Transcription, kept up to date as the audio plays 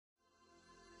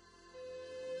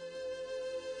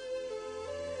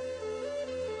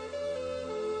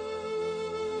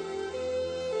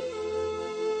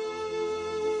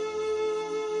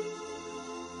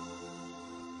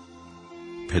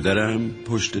پدرم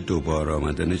پشت دوبار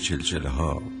آمدن چلچله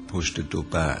ها، پشت دو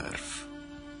برف.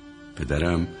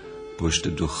 پدرم پشت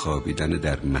دو خوابیدن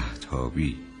در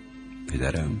مهتابی.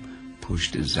 پدرم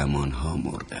پشت زمانها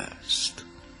مرده است.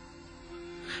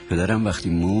 پدرم وقتی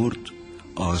مرد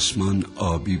آسمان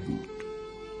آبی بود.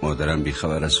 مادرم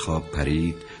بیخبر از خواب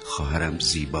پرید، خواهرم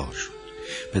زیبا شد.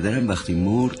 پدرم وقتی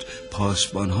مرد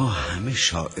پاسبانها همه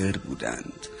شاعر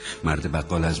بودند. مرد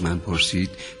بقال از من پرسید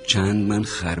چند من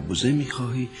خربوزه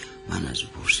میخواهی؟ من از او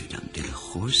پرسیدم دل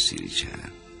خوش سیری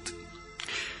چند.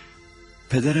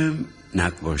 پدرم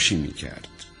نقاشی میکرد،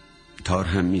 تار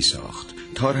هم میساخت،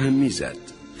 تار هم میزد،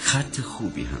 خط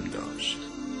خوبی هم داشت.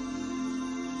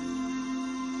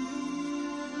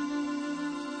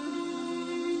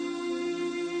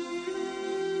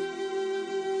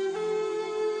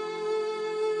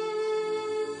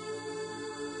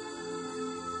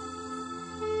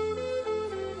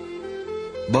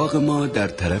 باغ ما در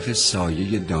طرف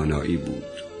سایه دانایی بود.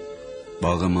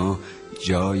 باغ ما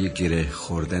جای گره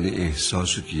خوردن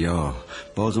احساس و گیاه.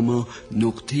 باغ ما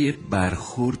نقطه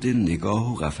برخورد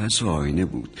نگاه و قفس و آینه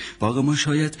بود. باغ ما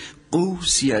شاید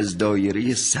قوسی از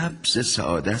دایره سبز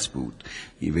سعادت بود.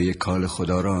 میوه کال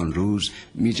خدا را آن روز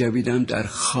می جویدم در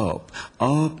خواب.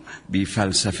 آب بی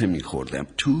فلسفه می خوردم،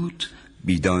 توت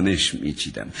بی دانش می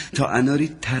چیدم. تا اناری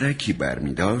ترکی بر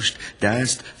می داشت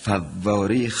دست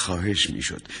فواره خواهش می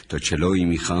شد. تا چلوی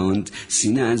می خواند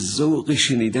سینه از ذوق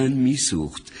شنیدن می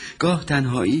سوخت. گاه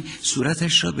تنهایی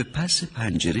صورتش را به پس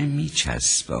پنجره می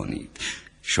چسبانید.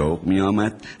 شوق می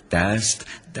آمد دست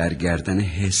در گردن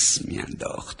حس می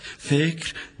انداخت.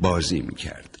 فکر بازی می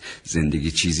کرد.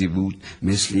 زندگی چیزی بود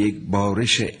مثل یک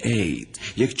بارش عید،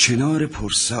 یک چنار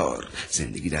پرسار.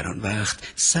 زندگی در آن وقت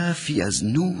صفی از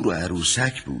نور و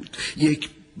عروسک بود. یک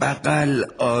بغل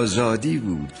آزادی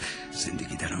بود.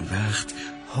 زندگی در آن وقت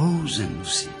حوض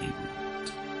موسیقی بود.